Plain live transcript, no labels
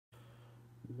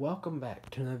Welcome back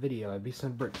to another video at Beast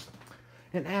Bricks.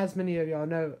 And as many of y'all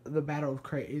know, the Battle of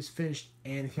Crait is finished.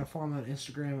 And if y'all follow me on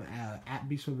Instagram at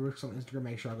Beast Bricks on Instagram,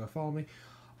 make sure y'all go follow me.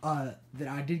 That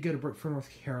I did go to Brickfair North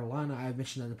Carolina. I've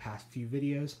mentioned in the past few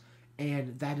videos,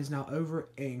 and that is now over.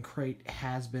 And Crait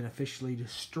has been officially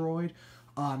destroyed.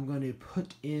 I'm going to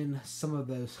put in some of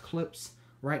those clips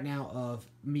right now of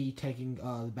me taking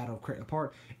the Battle of Crait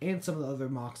apart, and some of the other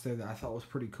mocks there that I thought was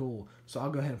pretty cool. So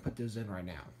I'll go ahead and put those in right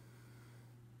now.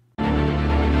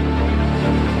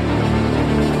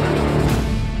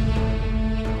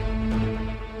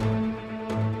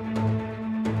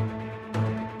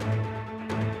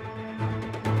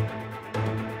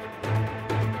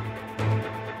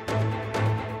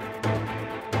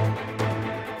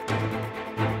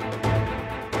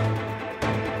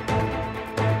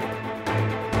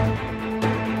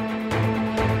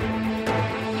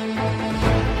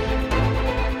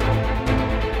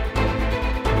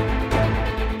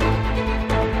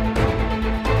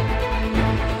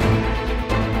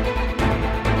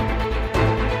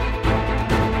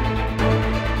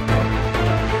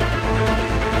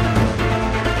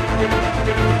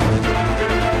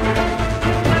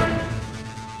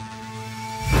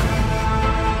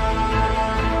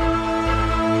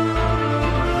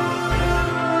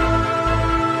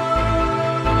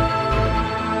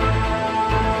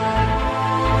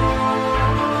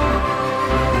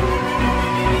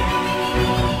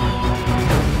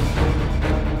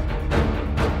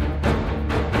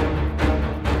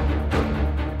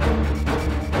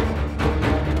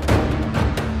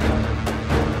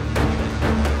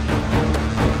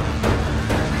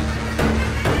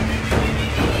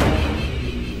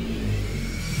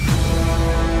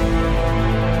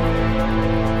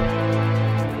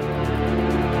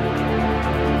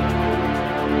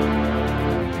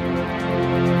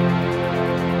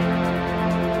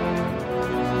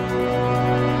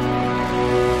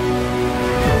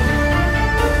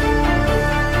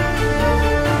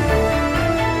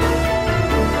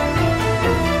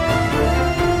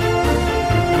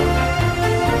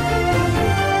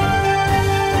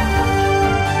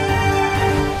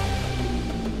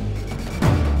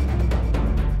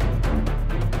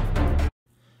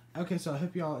 Okay, so I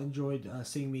hope y'all enjoyed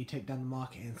seeing me take down the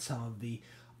mock and some of the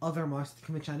other mocks at the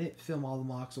convention. I didn't film all the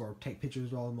mocks or take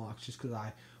pictures of all the mocks just because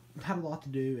I had a lot to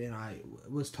do and I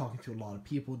was talking to a lot of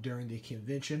people during the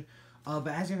convention. But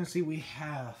as you can see, we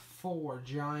have 4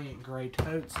 giant gray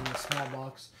totes in the small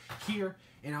box here.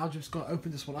 And I'm just going to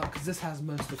open this one up because this has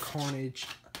most of the carnage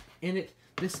in it.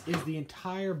 This is the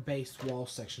entire base wall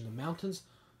section. The mountains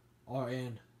are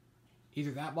in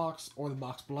either that box or the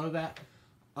box below that.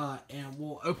 And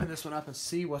we'll open this one up and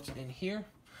see what's in here.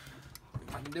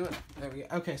 If I can do it. There we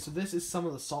go. Okay, so this is some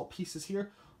of the salt pieces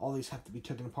here. All these have to be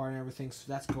taken apart and everything, so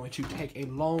that's going to take a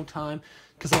long time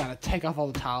because I got to take off all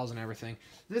the tiles and everything.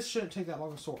 This shouldn't take that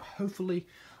long to sort. Hopefully,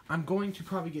 I'm going to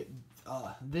probably get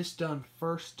this done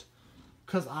first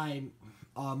because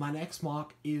my next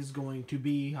mock is going to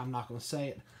be, I'm not going to say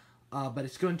it, but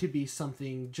it's going to be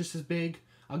something just as big.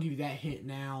 I'll give you that hint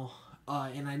now.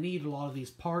 And I need a lot of these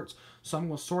parts, so I'm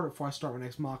going to sort it before I start my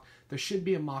next mock. There should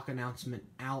be a mock announcement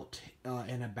out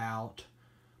in about,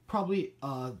 probably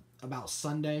about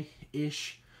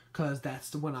Sunday-ish, because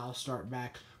that's when I'll start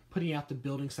back putting out the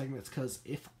building segments, because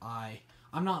if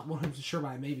I'm not 100% sure, but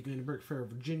I may be going to Brickfair,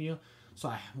 Virginia, so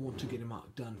I want to get a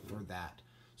mock done for that.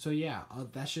 So yeah,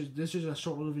 this is a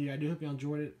short little video. I do hope you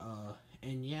enjoyed it,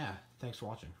 and yeah, thanks for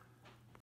watching.